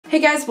Hey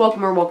guys,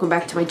 welcome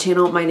back to my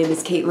channel. My name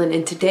is Caitlin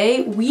and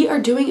today we are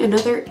doing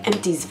another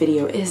Empties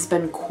video. It has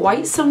been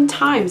quite some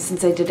time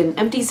since I did an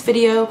Empties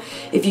video.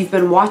 If you've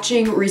been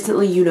watching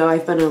recently, you know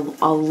I've been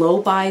a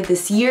low buy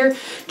this year,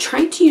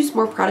 trying to use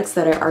more products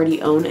that I already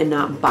own and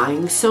not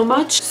buying so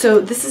much. So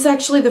this is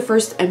actually the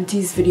first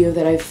Empties video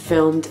that I've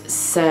filmed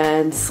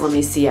since, let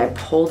me see, I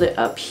pulled it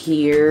up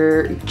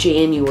here,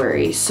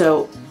 January.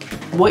 So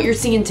what you're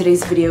seeing in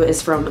today's video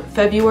is from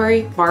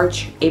February,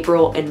 March,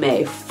 April, and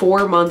May.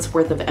 4 months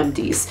worth of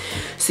Empties.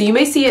 So you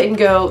may see it and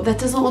go, that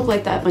doesn't look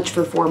like that much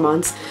for 4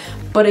 months.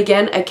 But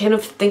again, I kind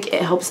of think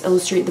it helps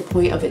illustrate the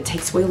point of it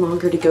takes way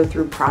longer to go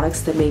through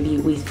products than maybe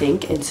we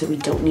think, and so we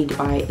don't need to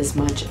buy as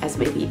much as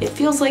maybe it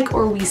feels like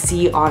or we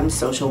see on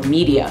social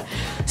media.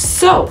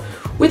 So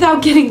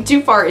without getting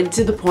too far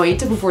into the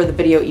point before the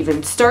video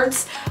even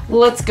starts,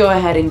 let's go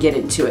ahead and get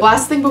into it.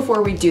 Last thing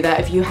before we do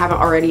that, if you haven't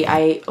already,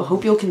 I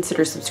hope you'll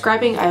consider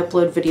subscribing. I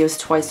upload videos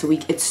twice a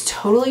week. It's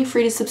totally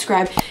free to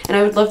subscribe, and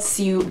I would love to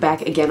see you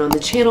back again on the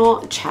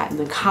channel. Chat in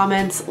the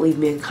comments, leave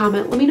me a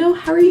comment. Let me know,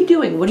 how are you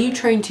doing? What are you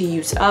trying to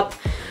use up?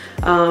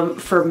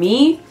 For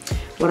me,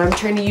 what I'm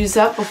trying to use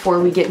up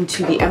before we get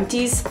into the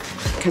Empties,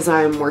 because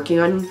I'm working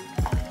on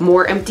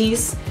more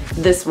Empties,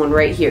 this one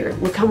right here.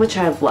 Look how much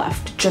I have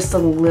left. Just a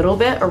little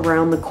bit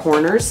around the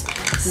corners.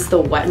 This is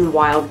the Wet n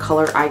Wild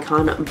Color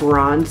Icon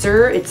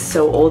Bronzer. It's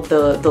so old,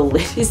 the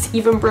lid is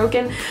even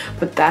broken,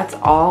 but that's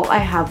all I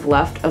have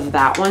left of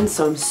that one.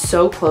 So I'm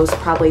so close.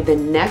 Probably the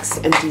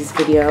next Empties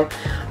video,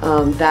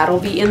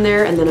 that'll be in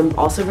there. And then I'm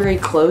also very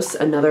close,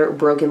 another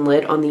broken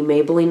lid on the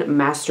Maybelline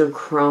Master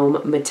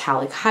Chrome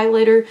Metallic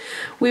Highlighter.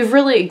 We've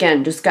really,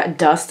 again, just got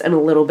dust and a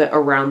little bit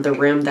around the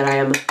rim that I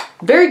am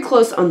very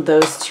close on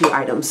those two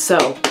items.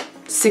 So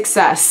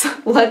success.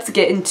 Let's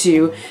get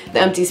into the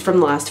Empties from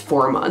the last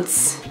 4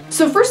 months.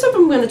 So first up,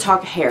 I'm going to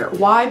talk hair.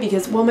 Why?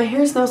 Because, well, my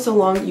hair is now so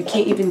long you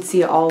can't even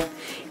see it all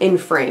in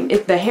frame.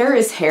 The hair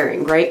is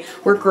hairing, right?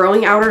 We're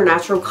growing out our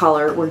natural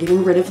color. We're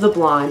getting rid of the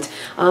blonde.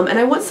 And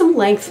I want some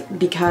length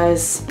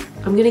because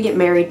I'm going to get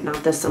married,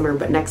 not this summer,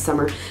 but next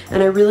summer.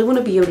 And I really want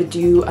to be able to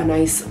do a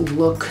nice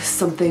look,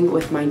 something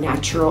with my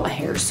natural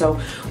hair.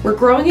 So we're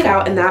growing it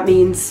out, and that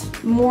means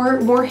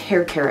more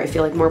hair care. I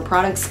feel like more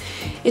products.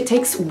 It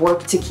takes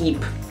work to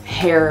keep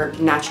hair,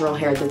 natural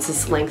hair that's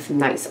this length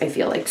nice, I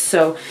feel like.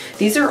 So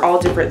these are all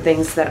different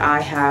things that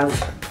I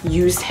have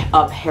used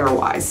up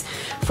hair-wise.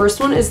 First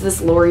one is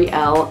this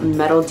L'Oreal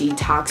Metal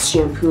Detox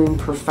Shampooing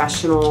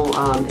Professional.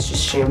 It's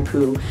just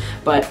shampoo,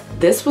 but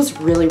this was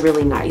really,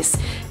 really nice.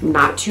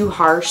 Not too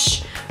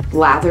harsh,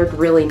 lathered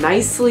really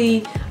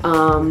nicely,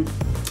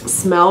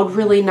 smelled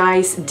really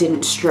nice,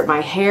 didn't strip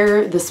my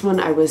hair. This one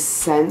I was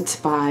sent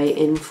by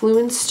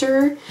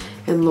Influencer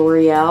and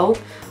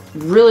L'Oreal.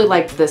 Really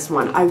liked this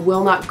one. I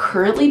will not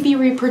currently be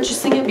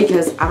repurchasing it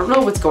because I don't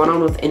know what's going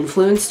on with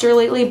Influencer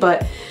lately,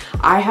 but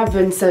I have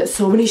been sent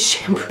so many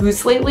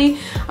shampoos lately.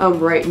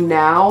 Right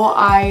now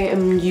I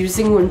am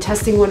using one,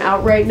 testing one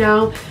out right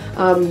now.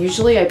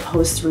 Usually I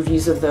post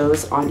reviews of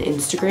those on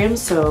Instagram,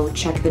 so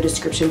check the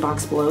description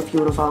box below if you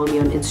want to follow me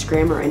on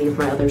Instagram or any of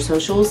my other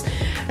socials.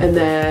 And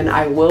then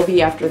I will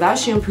be, after that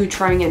shampoo,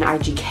 trying an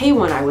IGK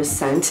one I was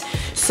sent.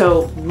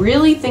 So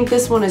really think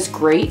this one is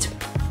great.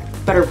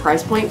 Better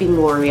price point being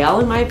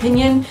L'Oreal in my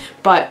opinion,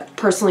 but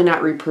personally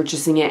not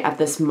repurchasing it at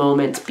this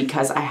moment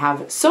because I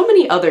have so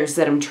many others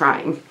that I'm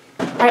trying.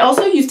 I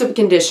also used up a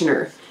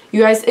conditioner.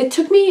 You guys, it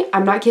took me,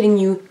 I'm not kidding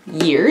you,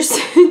 years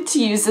to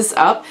use this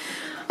up.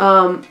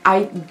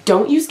 I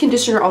don't use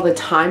conditioner all the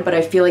time, but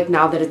I feel like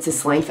now that it's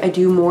this length, I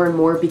do more and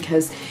more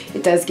because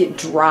it does get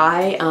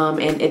dry,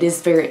 and it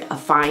is a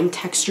fine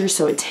texture,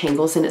 so it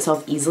tangles in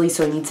itself easily,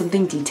 so I need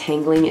something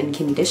detangling and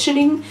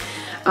conditioning.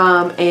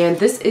 And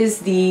this is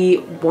the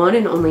one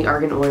and only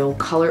Argan Oil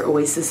Color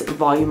Oasis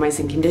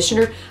Volumizing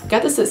Conditioner. I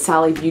got this at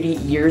Sally Beauty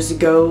years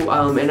ago,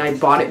 and I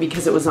bought it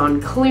because it was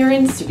on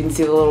clearance. You can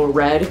see the little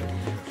red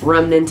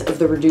remnant of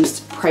the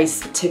reduced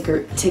price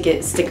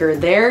ticket sticker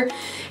there.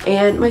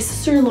 And my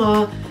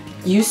sister-in-law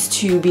used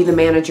to be the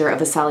manager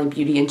of a Sally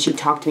Beauty, and she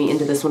talked me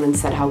into this one and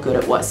said how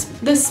good it was.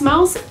 This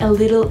smells a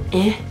little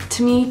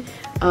to me,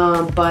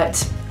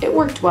 but it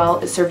worked well.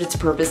 It served its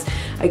purpose.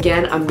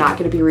 Again, I'm not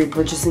going to be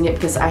repurchasing it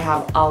because I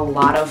have a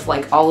lot of,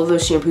 like, all of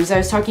those shampoos I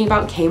was talking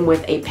about came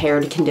with a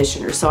paired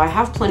conditioner. So I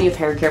have plenty of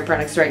hair care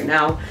products right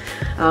now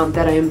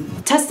that I'm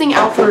testing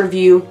out for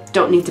review.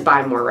 Don't need to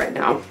buy more right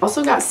now.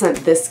 Also got sent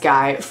this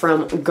guy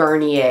from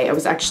Garnier. I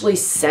was actually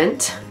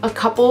sent a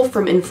couple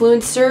from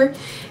Influencer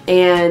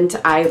and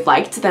I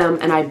liked them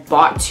and I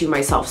bought 2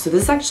 myself. So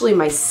this is actually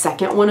my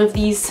second one of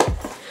these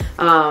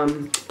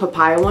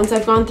papaya ones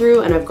I've gone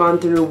through, and I've gone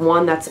through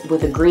one that's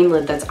with a green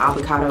lid that's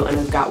avocado, and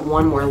I've got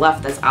one more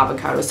left that's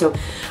avocado. So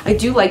I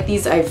do like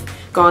these. I've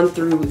gone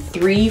through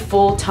 3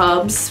 full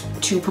tubs,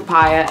 2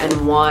 papaya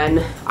and 1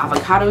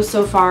 avocado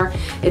so far.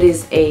 It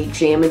is a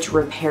damage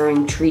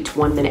repairing treat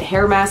 1-minute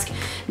hair mask.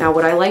 Now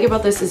what I like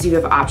about this is you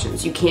have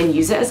options. You can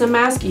use it as a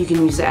mask, you can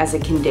use it as a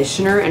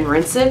conditioner and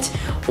rinse it,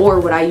 or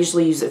what I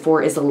usually use it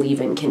for is a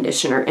leave-in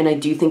conditioner, and I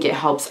do think it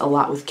helps a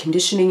lot with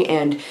conditioning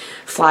and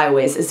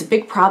flyaways. It's a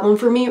big problem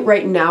for me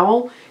right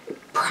now.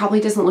 Probably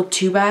doesn't look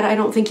too bad. I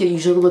don't think it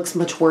usually looks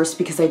much worse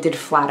because I did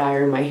flat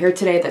iron my hair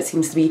today. That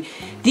seems to be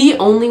the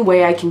only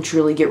way I can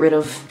truly get rid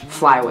of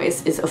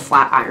flyaways is a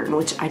flat iron,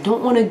 which I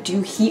don't want to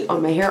do heat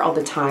on my hair all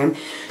the time.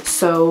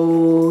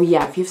 So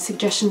yeah, if you have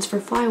suggestions for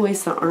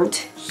flyaways that aren't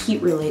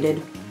heat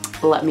related,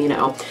 let me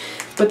know.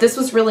 But this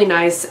was really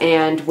nice,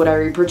 and would I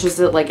repurchase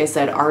it? Like I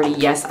said already,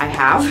 yes, I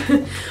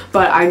have.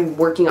 But I'm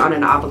working on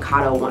an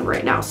avocado one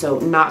right now, so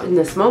not in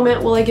this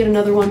moment will I get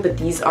another one, but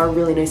these are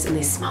really nice and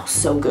they smell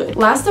so good.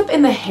 Last up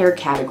in the hair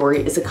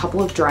category is a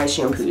couple of dry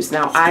shampoos.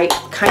 Now I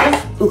kind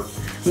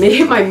of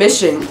made it my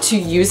mission to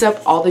use up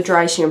all the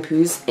dry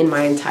shampoos in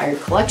my entire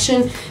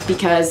collection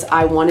because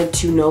I wanted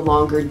to no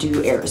longer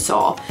do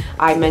aerosol.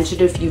 I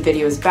mentioned a few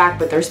videos back,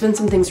 but there's been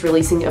some things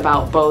releasing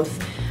about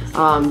both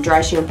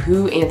dry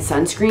shampoo and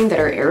sunscreen that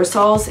are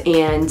aerosols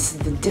and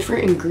the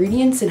different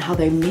ingredients and how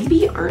they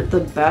maybe aren't the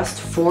best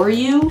for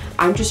you.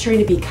 I'm just trying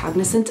to be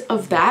cognizant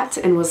of that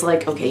and was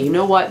like, okay, you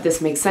know what?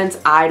 This makes sense.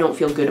 I don't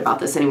feel good about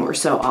this anymore,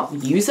 so I'll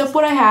use up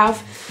what I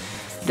have.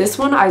 This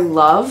one I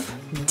love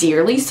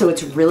dearly, so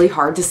it's really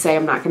hard to say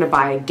I'm not gonna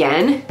buy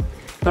again,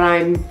 but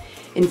I'm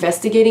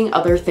investigating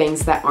other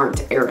things that aren't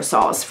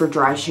aerosols for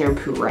dry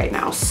shampoo right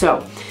now.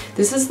 So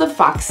this is the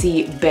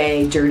Foxy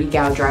Bay Dirty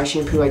Gal Dry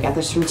Shampoo. I got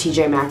this from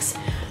TJ Maxx.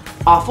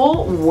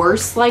 Awful,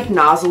 worst like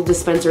nozzle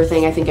dispenser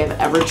thing I think I've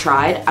ever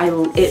tried.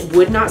 It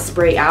would not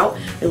spray out.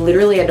 I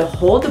literally had to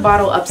hold the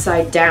bottle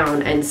upside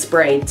down and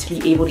spray to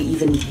be able to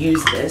even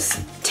use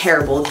this.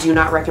 Terrible, do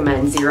not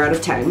recommend, 0 out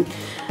of 10.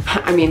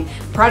 I mean,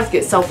 the product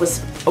itself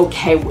was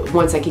okay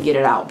once I could get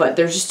it out, but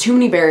there's just too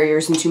many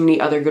barriers and too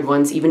many other good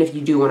ones, even if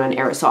you do want an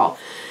aerosol.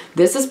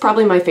 This is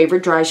probably my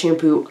favorite dry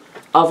shampoo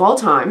of all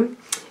time.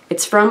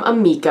 It's from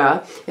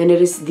Amika, and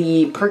it is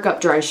the Perk Up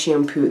Dry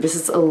Shampoo. This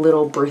is a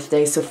little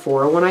birthday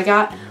Sephora one I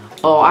got.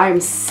 Oh, I'm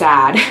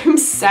sad. I'm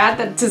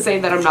sad to say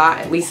that I'm not,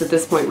 at least at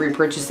this point,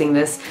 repurchasing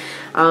this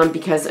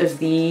because of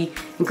the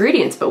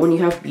ingredients. But when you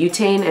have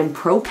butane and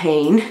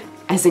propane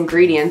as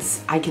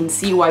ingredients, I can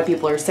see why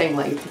people are saying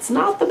like it's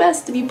not the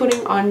best to be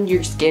putting on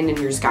your skin and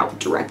your scalp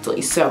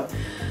directly. So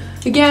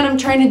again, I'm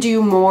trying to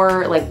do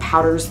more like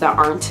powders that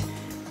aren't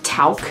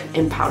talc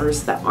and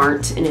powders that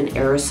aren't in an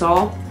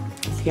aerosol.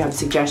 If you have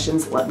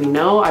suggestions, let me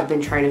know. I've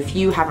been trying a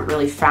few, haven't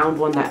really found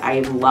one that I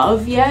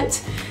love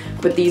yet,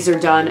 but these are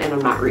done and I'm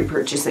not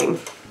repurchasing.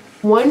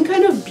 One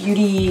kind of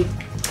beauty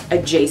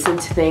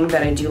adjacent thing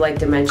that I do like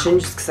to mention,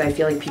 just because I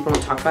feel like people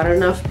don't talk about it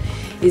enough,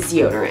 is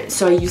deodorant.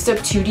 So I used up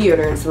 2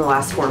 deodorants in the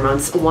last 4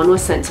 months. One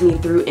was sent to me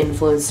through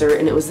Influencer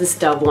and it was this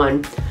Dove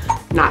one.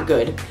 Not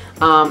good.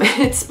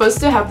 It's supposed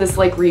to have this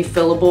like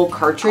refillable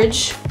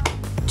cartridge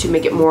to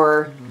make it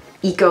more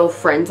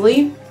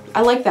eco-friendly.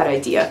 I like that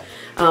idea.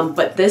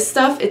 But this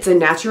stuff, it's a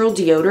natural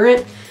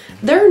deodorant.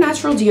 There are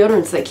natural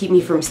deodorants that keep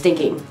me from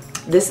stinking.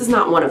 This is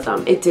not one of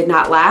them. It did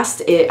not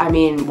last. I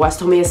mean, Wes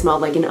told me it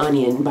smelled like an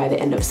onion by the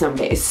end of some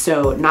days,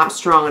 so not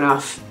strong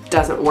enough,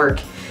 doesn't work.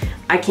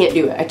 I can't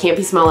do it. I can't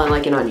be smelling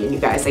like an onion, you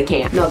guys, I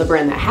can't. No, the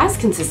brand that has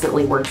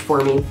consistently worked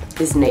for me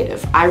is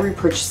Native. I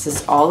repurchase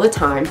this all the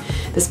time.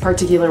 This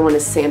particular one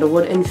is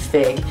Sandalwood and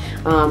Fig.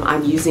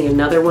 I'm using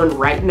another one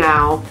right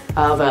now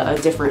of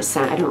a different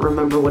scent. I don't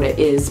remember what it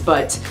is,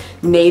 but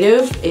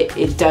Native,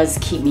 it does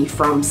keep me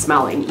from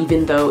smelling,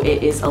 even though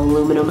it is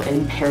aluminum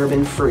and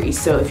paraben free.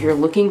 So if you're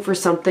looking for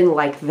something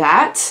like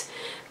that,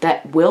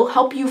 that will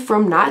help you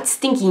from not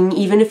stinking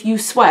even if you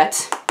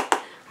sweat,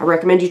 I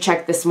recommend you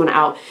check this one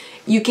out.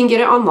 You can get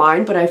it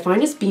online, but I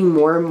find it's being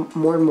more and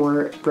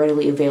more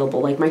readily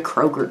available. Like my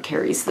Kroger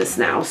carries this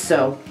now,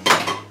 so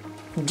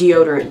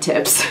deodorant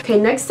tips. Okay,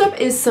 next up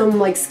is some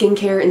like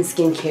skincare and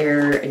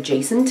skincare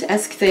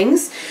adjacent-esque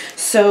things.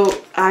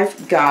 So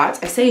I've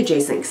got, I say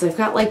adjacent because I've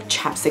got like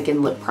chapstick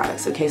and lip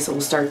products. Okay, so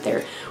we'll start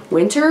there.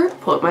 Winter,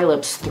 put my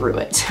lips through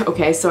it.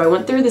 Okay, so I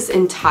went through this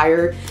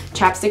entire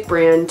chapstick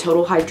brand,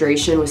 Total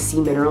Hydration with Sea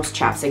Minerals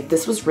chapstick.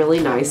 This was really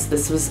nice.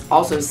 This was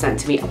also sent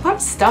to me. A lot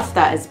of stuff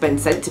that has been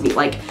sent to me.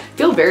 Like, I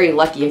feel very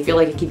lucky. I feel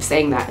like I keep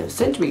saying that. It was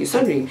sent to me, it's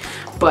sent to me.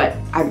 But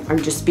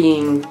I'm just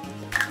being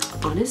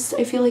honest,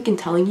 I feel like, in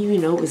telling you, you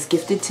know, it was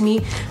gifted to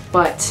me.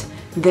 But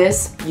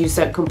this used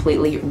up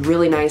completely,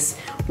 really nice.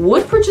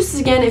 Would purchase this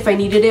again if I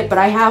needed it, but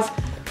I have,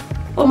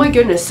 oh my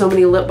goodness, so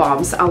many lip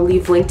balms. I'll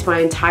leave linked my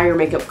entire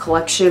makeup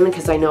collection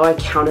because I know I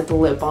counted the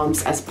lip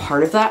balms as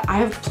part of that. I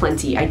have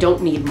plenty, I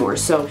don't need more.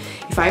 So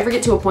if I ever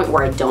get to a point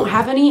where I don't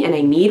have any and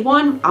I need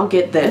one, I'll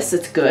get this,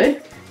 it's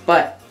good,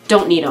 but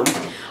don't need them.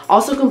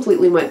 Also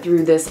completely went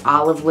through this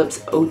Olive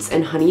Lips Oats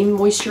and Honey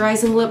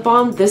Moisturizing Lip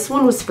Balm. This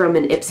one was from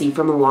an Ipsy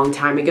from a long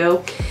time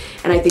ago,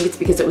 and I think it's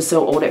because it was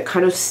so old it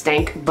kind of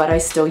stank, but I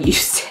still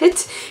used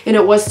it, and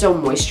it was still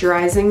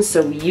moisturizing,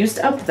 so we used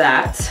up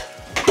that.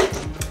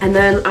 And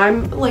then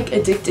I'm like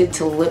addicted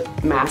to lip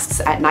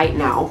masks at night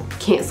now.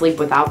 Can't sleep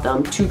without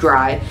them, too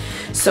dry.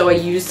 So I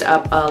used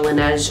up a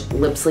Laneige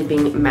lip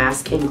sleeping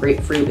mask in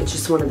grapefruit. It's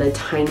just one of the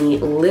tiny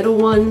little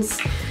ones.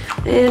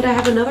 And I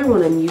have another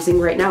one I'm using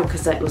right now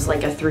because that was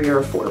like a 3 or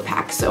a 4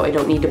 pack. So I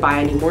don't need to buy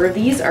any more of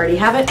these. I already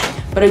have it,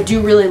 but I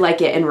do really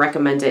like it and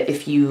recommend it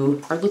if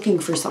you are looking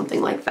for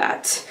something like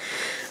that.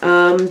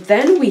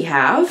 Then we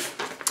have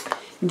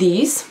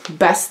these,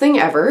 best thing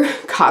ever,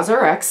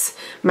 CosRX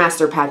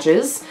Master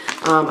Patches.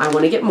 I want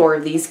to get more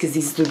of these because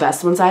these are the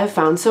best ones I have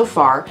found so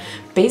far.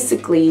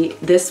 Basically,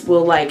 this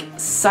will like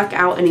suck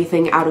out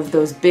anything out of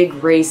those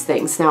big raised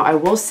things. Now, I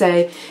will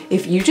say,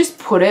 if you just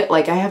put it,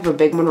 like I have a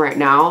big one right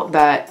now,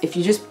 that if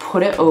you just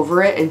put it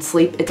over it and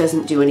sleep, it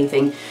doesn't do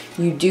anything.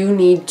 You do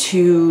need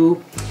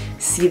to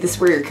see this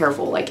where you're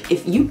careful. Like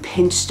if you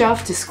pinch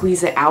stuff to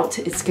squeeze it out,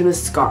 it's gonna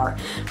scar.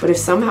 But if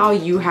somehow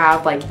you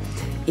have like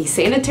a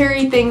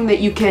sanitary thing that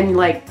you can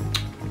like,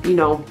 you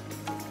know,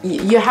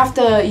 you have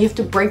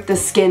to break the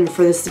skin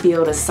for this to be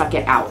able to suck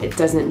it out. It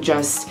doesn't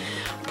just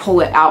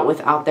pull it out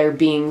without there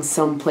being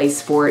some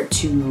place for it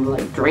to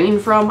like drain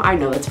from. I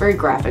know that's very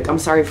graphic. I'm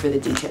sorry for the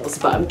details,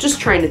 but I'm just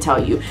trying to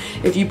tell you,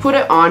 if you put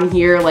it on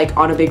here like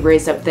on a big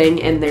raised up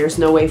thing and there's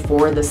no way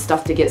for the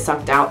stuff to get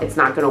sucked out, it's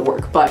not gonna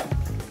work. But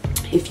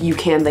if you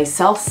can, they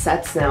sell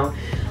sets now.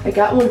 I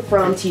got one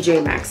from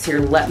TJ Maxx here.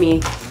 Let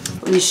me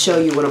show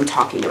you what I'm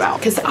talking about,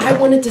 because I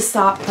wanted to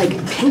stop like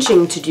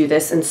pinching to do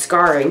this and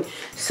scarring.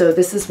 So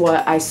this is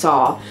what I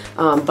saw,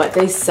 but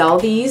they sell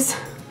these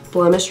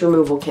blemish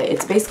removal kit.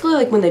 It's basically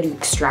like when they do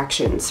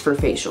extractions for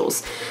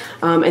facials,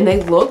 and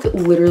they look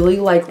literally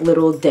like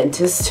little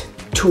dentist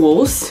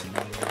tools.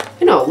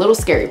 I know, a little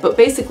scary, but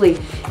basically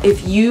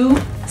if you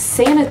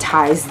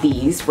sanitize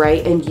these,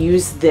 right, and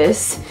use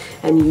this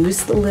and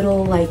use the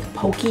little like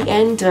pokey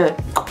end to,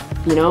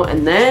 you know,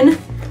 and then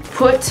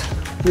put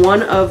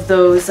one of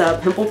those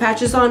pimple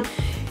patches on,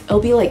 it'll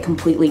be like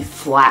completely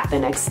flat the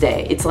next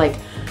day. It's like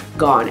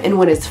gone. And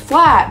when it's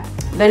flat,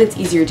 then it's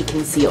easier to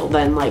conceal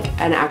than like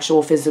an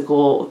actual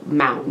physical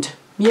mound,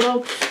 you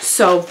know?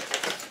 So,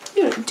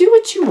 you know, do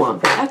what you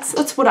want, but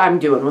that's what I'm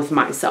doing with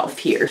myself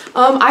here.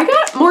 I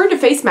got more into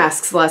face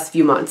masks the last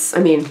few months. I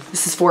mean,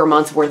 this is 4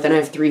 months worth and I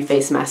have 3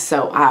 face masks.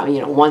 So,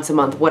 you know, once a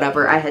month,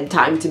 whatever, I had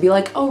time to be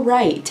like, oh,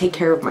 right, take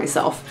care of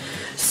myself.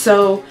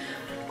 So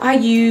I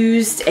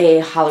used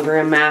a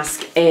hologram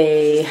mask,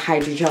 a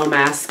hydrogel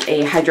mask,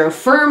 a hydro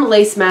firm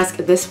lace mask.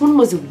 This one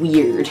was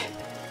weird.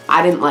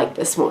 I didn't like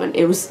this one.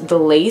 It was the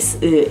lace.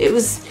 It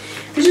was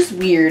just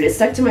weird. It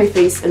stuck to my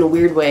face in a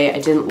weird way. I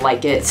didn't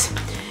like it.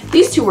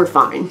 These two were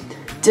fine.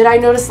 Did I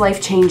notice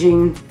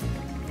life-changing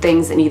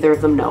things in either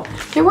of them? No.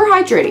 They were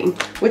hydrating,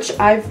 which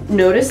I've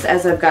noticed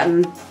as I've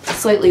gotten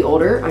slightly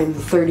older. I'm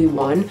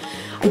 31.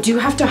 I do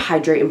have to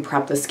hydrate and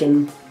prep the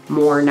skin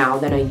more now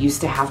than I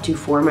used to have to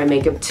for my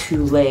makeup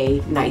to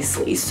lay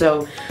nicely.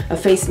 So a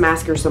face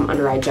mask or some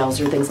under eye gels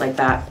or things like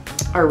that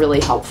are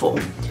really helpful.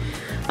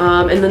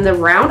 And then to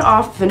round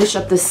off, finish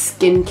up the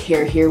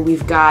skincare here,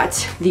 we've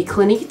got the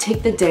Clinique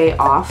Take the Day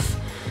Off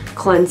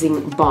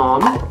Cleansing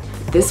Balm.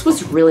 This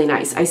was really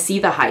nice. I see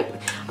the hype.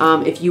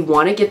 If you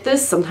want to get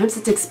this, sometimes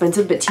it's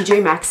expensive, but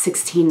TJ Maxx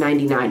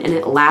 $16.99 and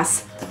it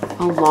lasts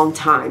a long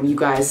time, you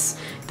guys.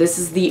 This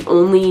is the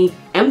only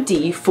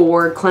empty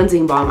for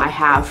cleansing balm I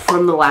have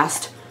from the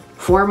last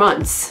 4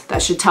 months.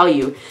 That should tell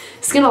you.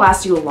 It's gonna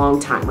last you a long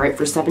time, right?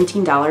 For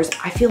 $17,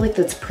 I feel like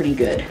that's pretty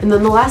good. And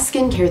then the last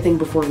skincare thing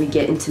before we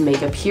get into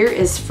makeup here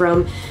is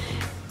from,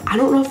 I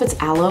don't know if it's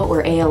Aloe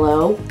or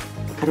ALO.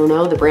 I don't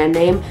know the brand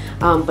name,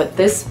 but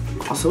this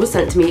also was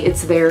sent to me.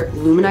 It's their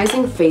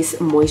Luminizing Face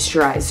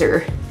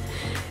Moisturizer.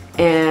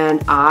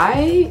 And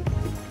I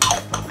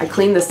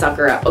cleaned this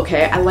sucker up,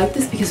 okay? I like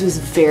this because it was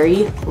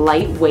very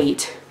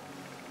lightweight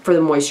for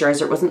the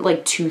moisturizer. It wasn't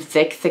like too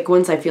thick. Thick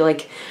ones I feel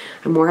like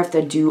I more have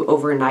to do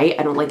overnight.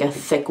 I don't like a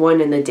thick one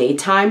in the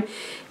daytime.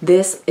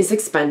 This is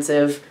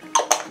expensive.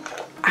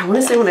 I want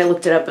to say when I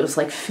looked it up, it was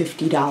like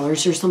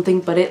 $50 or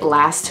something, but it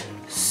lasts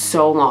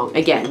so long.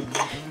 Again,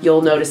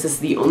 you'll notice this is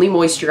the only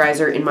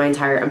moisturizer in my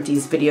entire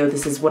Empties video.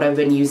 This is what I've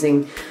been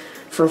using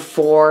for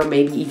 4,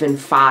 maybe even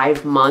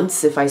 5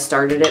 months if I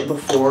started it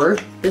before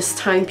this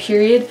time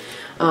period.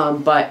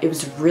 But it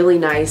was really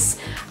nice.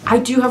 I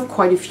do have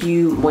quite a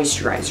few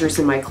moisturizers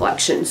in my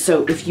collection,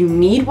 so if you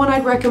need one,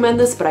 I'd recommend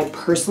this, but I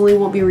personally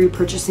won't be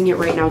repurchasing it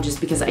right now just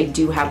because I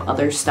do have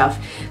other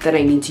stuff that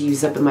I need to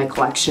use up in my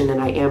collection,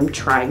 and I am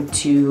trying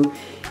to,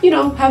 you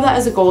know, have that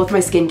as a goal with my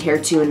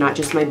skincare too, and not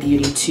just my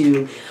beauty,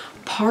 to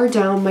par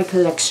down my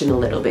collection a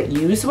little bit.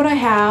 Use what I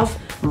have.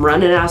 I'm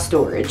running out of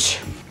storage.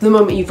 The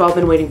moment you've all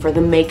been waiting for,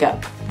 the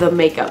makeup. The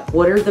makeup.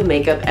 What are the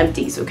makeup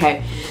empties,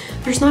 okay?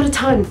 There's not a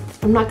ton,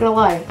 I'm not gonna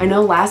lie. I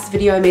know last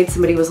video I made,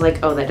 somebody was like,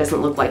 oh, that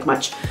doesn't look like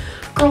much.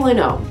 Girl, I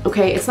know,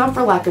 okay? It's not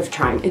for lack of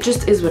trying. It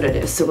just is what it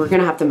is, so we're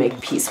gonna have to make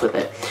peace with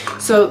it.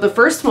 So the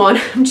first one,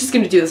 I'm just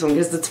gonna do this one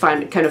because it's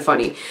kind of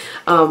funny.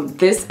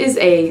 This is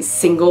a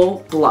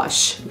single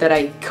blush that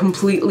I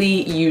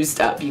completely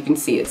used up. You can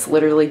see it's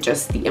literally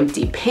just the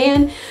empty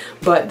pan,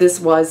 but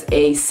this was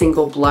a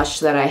single blush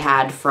that I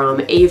had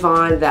from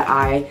Avon that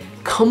I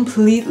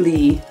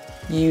completely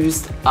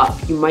used up.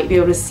 You might be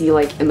able to see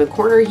like in the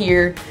corner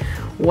here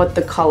what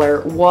the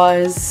color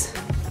was.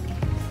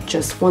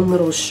 Just one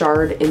little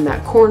shard in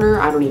that corner.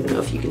 I don't even know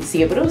if you can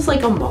see it, but it was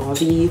like a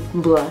mauve-y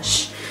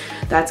blush.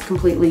 That's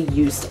completely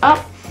used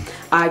up.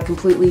 I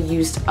completely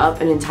used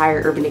up an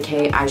entire Urban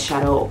Decay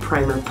eyeshadow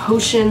primer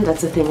potion.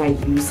 That's a thing I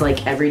use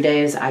like every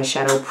day as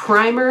eyeshadow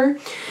primer.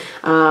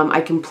 I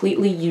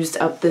completely used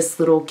up this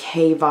little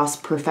K Voss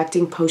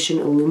Perfecting Potion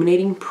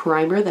Illuminating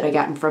Primer that I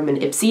got from an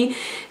Ipsy.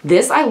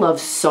 This I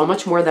love so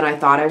much more than I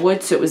thought I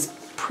would, so it was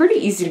pretty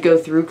easy to go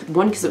through.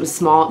 One, because it was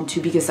small, and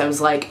two, because I was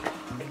like,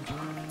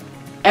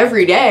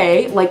 every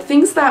day, like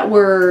things that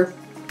were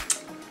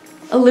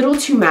a little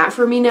too matte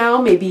for me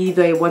now. Maybe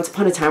they once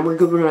upon a time were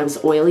good when I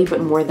was oily, but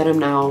more that I'm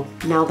now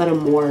that I'm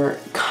more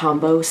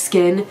combo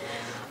skin,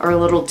 are a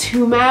little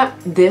too matte.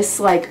 This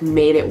like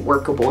made it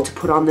workable to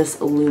put on this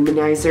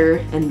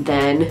illuminizer, and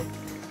then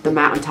the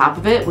matte on top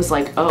of it was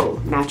like,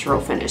 oh, natural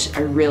finish.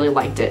 I really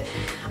liked it.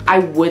 I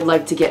would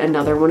like to get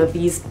another one of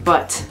these,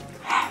 but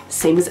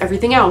same as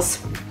everything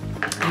else,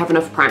 I have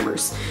enough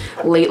primers.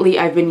 Lately,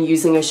 I've been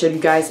using, I showed you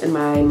guys in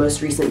my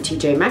most recent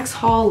TJ Maxx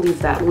haul,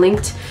 leave that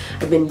linked.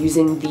 I've been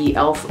using the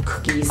e.l.f.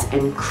 Cookies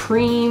and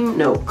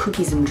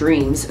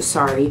Dreams,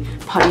 sorry,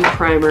 Putty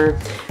Primer.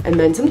 And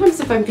then sometimes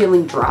if I'm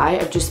feeling dry,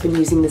 I've just been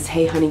using this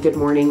Hey Honey Good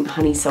Morning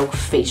Honey Silk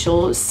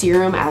Facial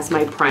Serum as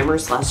my primer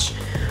slash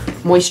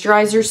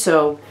moisturizer.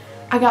 So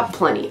I got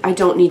plenty. I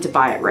don't need to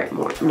buy it right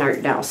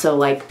now. So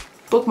like,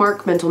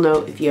 bookmark, mental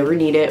note, if you ever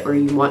need it or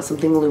you want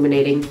something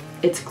illuminating,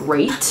 it's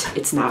great.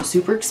 It's not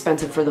super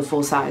expensive for the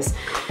full size,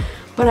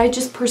 but I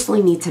just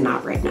personally need to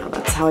not right now.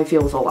 That's how I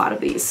feel with a lot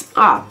of these.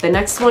 The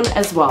next one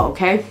as well,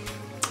 okay?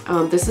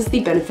 This is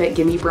the Benefit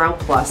Gimme Brow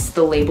Plus.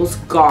 The label's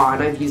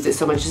gone. I've used it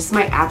so much. This is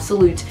my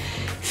absolute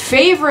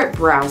favorite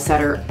brow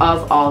setter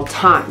of all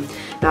time.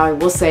 Now I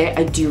will say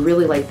I do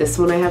really like this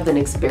one. I have the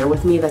NYX Bear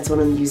With Me. That's what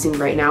I'm using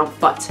right now,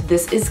 but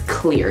this is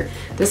clear.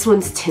 This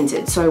one's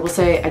tinted. So I will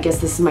say, I guess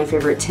this is my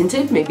favorite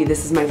tinted. Maybe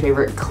this is my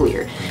favorite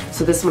clear.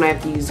 So this one I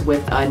have to use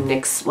with a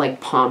NYX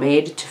like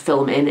pomade to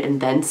fill them in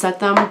and then set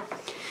them.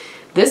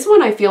 This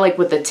one I feel like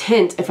with the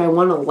tint, if I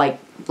want a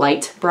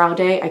light brow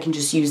day, I can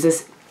just use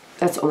this.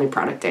 That's the only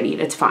product I need.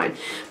 It's fine.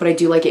 But I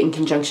do like it in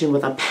conjunction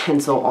with a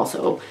pencil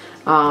also.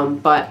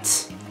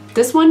 But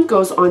this one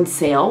goes on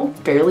sale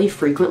fairly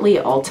frequently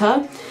at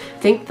Ulta. I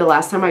think the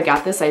last time I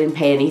got this, I didn't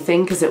pay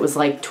anything because it was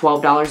like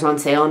 $12 on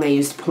sale and I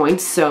used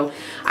points. So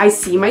I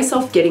see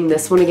myself getting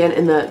this one again,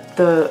 and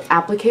the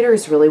applicator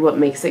is really what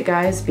makes it,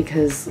 guys,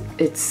 because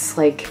it's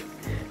like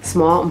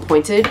small and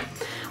pointed.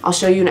 I'll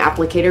show you an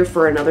applicator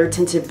for another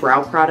tinted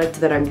brow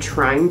product that I'm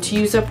trying to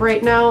use up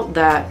right now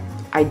that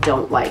I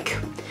don't like,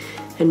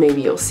 and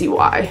maybe you'll see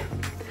why.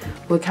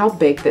 Look how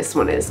big this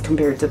one is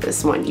compared to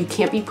this one. You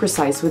can't be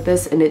precise with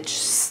this, and it's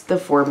just, the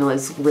formula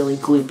is really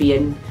gloopy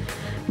and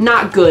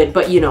not good,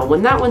 but you know,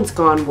 when that one's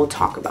gone, we'll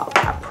talk about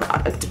that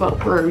product,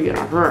 but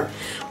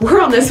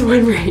we're on this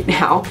one right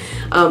now.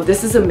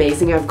 This is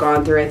amazing. I've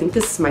gone through, I think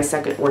this is my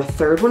second or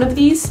third one of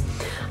these.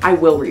 I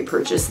will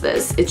repurchase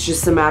this. It's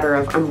just a matter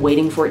of I'm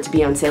waiting for it to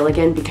be on sale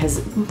again,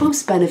 because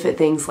most Benefit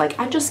things, like,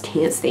 I just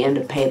can't stand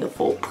to pay the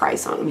full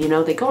price on them, you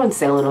know? They go on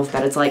sale enough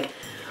that it's like,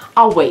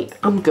 I'll wait,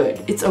 I'm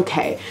good, it's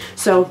okay.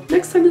 So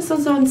next time this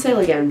is on sale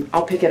again,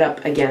 I'll pick it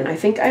up again. I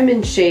think I'm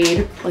in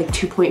shade like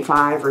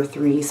 2.5 or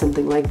 3,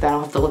 something like that.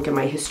 I'll have to look at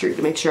my history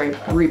to make sure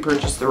I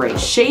repurchase the right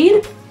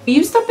shade. We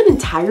used up an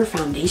entire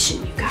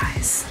foundation, you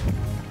guys.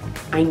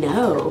 I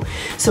know.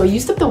 So I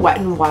used up the Wet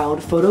n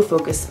Wild Photo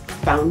Focus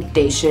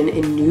Foundation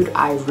in Nude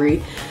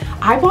Ivory.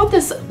 I bought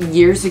this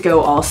years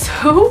ago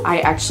also. I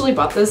actually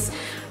bought this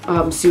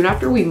soon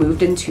after we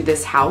moved into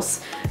this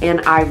house,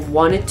 and I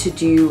wanted to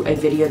do a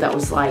video that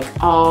was like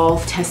all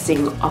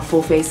testing a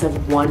full face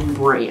of one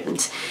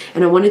brand,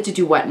 and I wanted to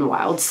do Wet n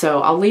Wild.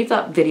 So I'll leave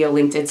that video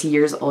linked. It's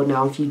years old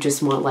now if you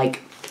just want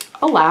like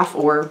a laugh,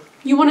 or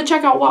you want to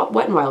check out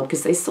Wet n Wild,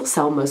 because they still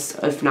sell most,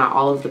 if not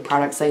all, of the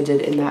products I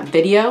did in that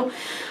video.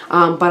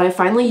 But I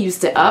finally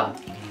used it up.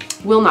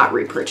 Will not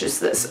repurchase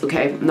this,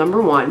 okay?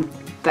 Number one,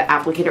 the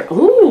applicator.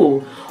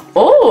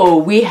 Oh,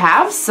 we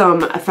have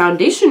some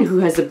foundation who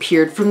has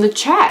appeared from the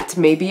chat.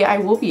 Maybe I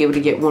will be able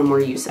to get one more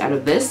use out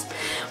of this.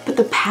 But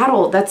the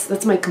paddle,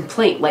 that's my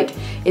complaint. Like,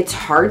 it's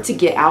hard to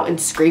get out and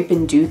scrape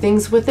and do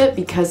things with it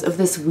because of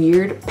this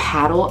weird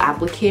paddle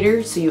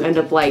applicator. So you end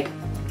up like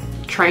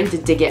trying to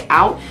dig it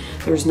out.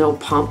 There's no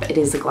pump. It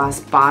is a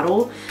glass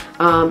bottle.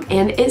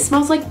 And it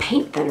smells like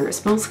paint thinner. It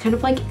smells kind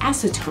of like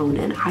acetone,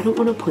 and I don't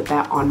want to put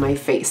that on my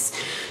face.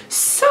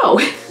 So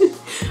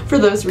for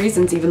those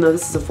reasons, even though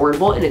this is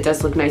affordable and it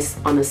does look nice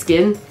on the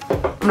skin,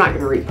 I'm not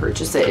gonna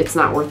repurchase it. It's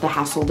not worth the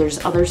hassle.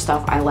 There's other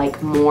stuff I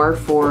like more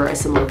for a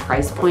similar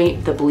price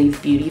point. The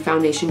Believe Beauty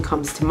foundation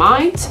comes to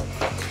mind.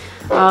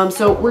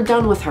 So we're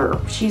done with her.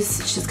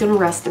 She's gonna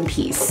rest in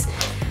peace.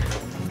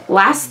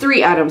 Last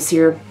 3 items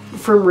here.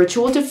 From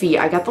Ritual Defeat,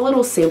 I got the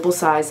little sample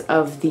size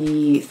of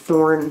the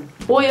Thorn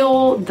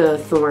Oil, the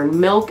Thorn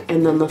Milk,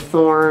 and then the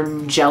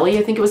Thorn Jelly,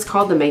 I think it was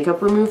called, the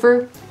makeup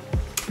remover.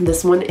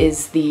 This one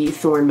is the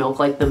Thorn Milk,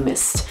 like the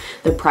mist,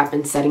 the prep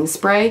and setting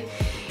spray.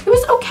 It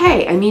was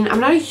okay. I mean, I'm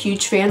not a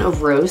huge fan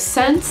of rose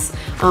scents,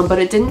 but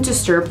it didn't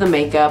disturb the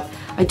makeup.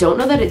 I don't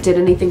know that it did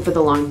anything for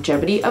the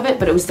longevity of it,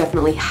 but it was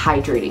definitely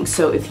hydrating.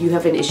 So if you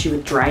have an issue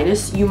with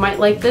dryness, you might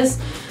like this.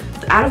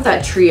 Out of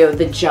that trio,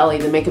 the jelly,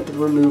 the makeup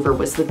remover,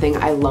 was the thing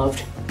I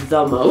loved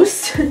the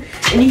most.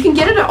 And you can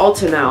get it at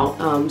Ulta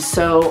now.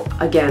 So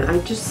again,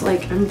 I'm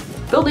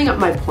building up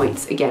my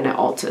points again at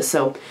Ulta.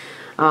 So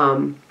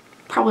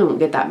probably won't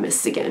get that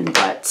mist again,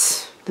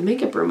 but the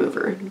makeup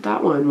remover,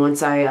 that one,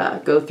 once I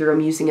go through,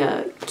 I'm using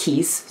a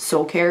Keys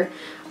Soul Care.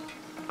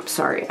 I'm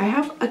sorry, I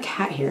have a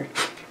cat hair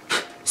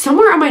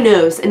somewhere on my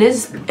nose and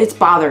it's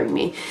bothering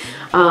me.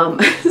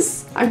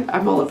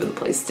 I'm all over the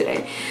place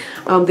today.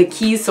 The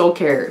Keys Soul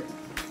Care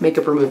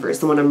makeup remover is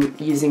the one I'm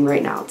using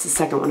right now. It's the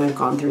second one I've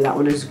gone through. That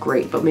one is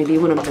great, but maybe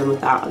when I'm done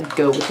with that, I'll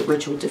go with the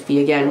Ritual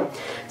Defeat again.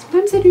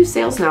 Sometimes they do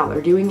sales now. They're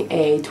doing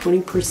a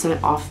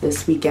 20% off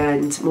this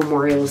weekend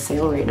memorial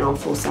sale right now,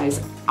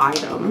 full-size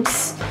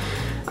items.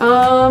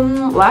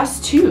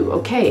 Last 2.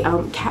 Okay,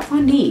 Kat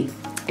Von D.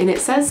 And it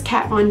says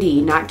Kat Von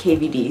D, not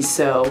KVD,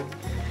 so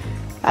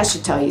that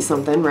should tell you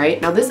something,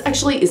 right? Now this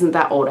actually isn't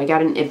that old. I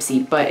got an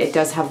Ipsy, but it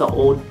does have the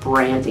old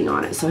branding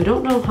on it. So I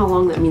don't know how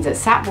long that means it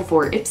sat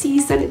before Ipsy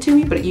sent it to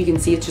me, but you can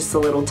see it's just a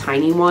little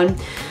tiny one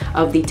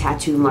of the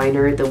tattoo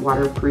liner, the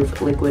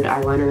waterproof liquid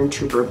eyeliner in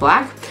Trooper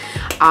Black.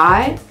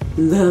 I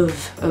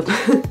love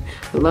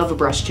a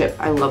brush tip.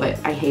 I love it.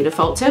 I hate a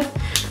felt tip.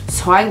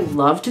 So I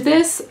loved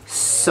this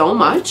so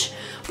much.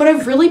 But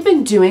I've really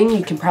been doing,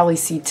 you can probably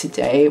see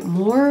today,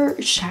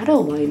 more shadow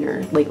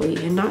liner lately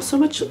and not so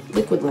much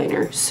liquid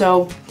liner.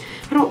 So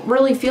I don't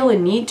really feel a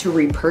need to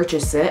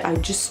repurchase it. I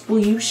just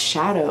will use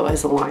shadow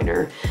as a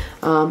liner.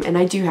 And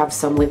I do have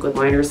some liquid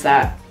liners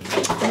that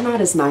are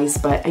not as nice,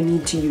 but I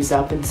need to use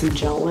up, and some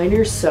gel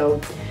liners.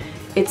 So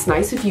it's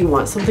nice if you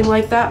want something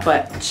like that,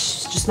 but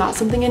it's just not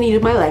something I need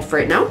in my life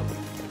right now.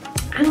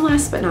 And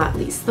last but not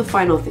least, the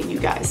final thing, you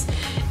guys,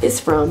 is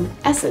from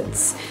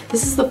Essence.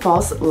 This is the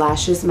False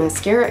Lashes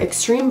Mascara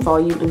Extreme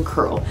Volume and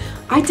Curl.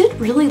 I did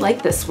really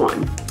like this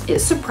one. It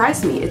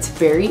surprised me. It's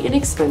very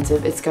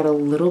inexpensive. It's got a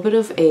little bit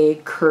of a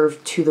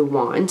curve to the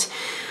wand.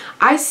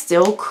 I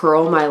still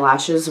curl my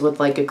lashes with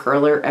like a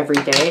curler every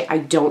day. I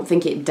don't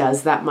think it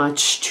does that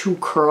much to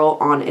curl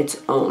on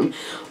its own.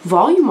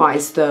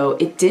 Volume-wise though,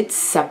 it did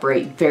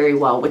separate very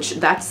well, which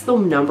that's the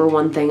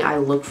 #1 thing I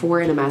look for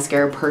in a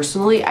mascara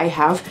personally. I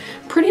have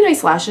pretty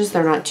nice lashes.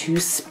 They're not too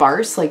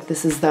sparse. Like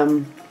this is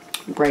them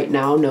right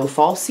now, no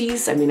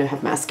falsies. I mean, I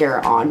have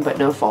mascara on, but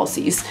no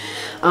falsies.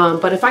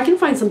 But if I can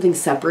find something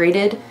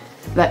separated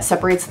that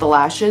separates the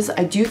lashes,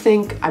 I do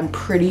think I'm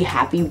pretty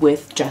happy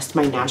with just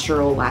my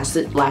natural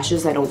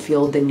lashes. I don't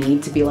feel the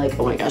need to be like,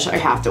 oh my gosh, I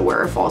have to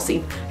wear a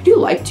falsie. I do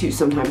like to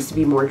sometimes to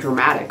be more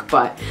dramatic,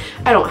 but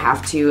I don't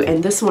have to.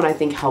 And this one I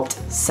think helped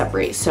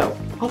separate. So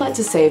all that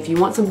to say, if you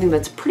want something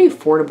that's pretty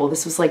affordable,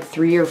 this was like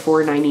 $3 or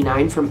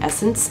 $4.99 from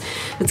Essence.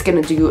 That's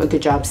gonna do a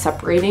good job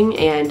separating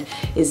and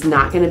is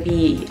not gonna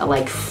be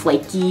like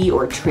flaky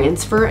or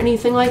transfer or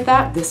anything like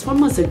that. This one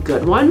was a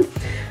good one.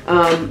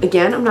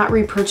 Again, I'm not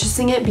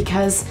repurchasing it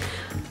because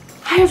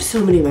I have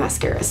so many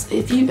mascaras.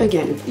 If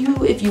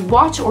you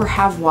watch or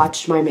have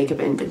watched my makeup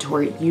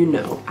inventory, you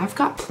know I've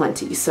got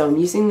plenty. So I'm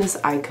using this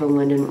Eyeko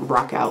London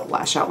Rock Out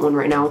Lash Out one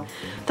right now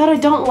that I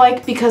don't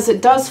like because it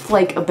does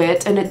flake a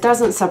bit and it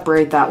doesn't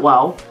separate that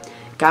well.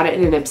 Got it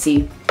in an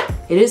Ipsy.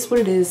 It is what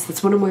it is.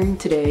 That's what I'm wearing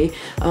today.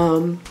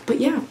 But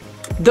yeah,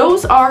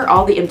 those are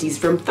all the empties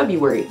from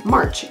February,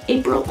 March,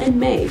 April, and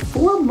May.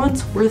 4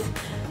 months worth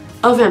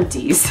of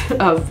empties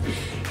of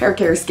hair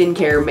care,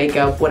 skincare,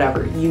 makeup,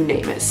 whatever, you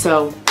name it.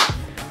 So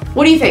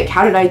what do you think?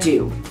 How did I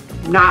do?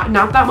 Not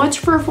that much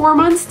for 4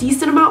 months,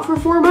 decent amount for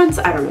 4 months?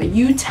 I don't know.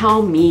 You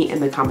tell me in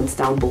the comments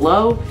down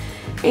below.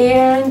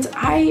 And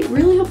I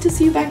really hope to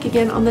see you back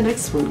again on the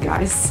next one,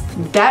 guys.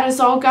 That is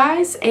all,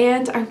 guys,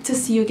 and I hope to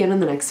see you again on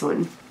the next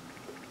one.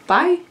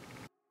 Bye.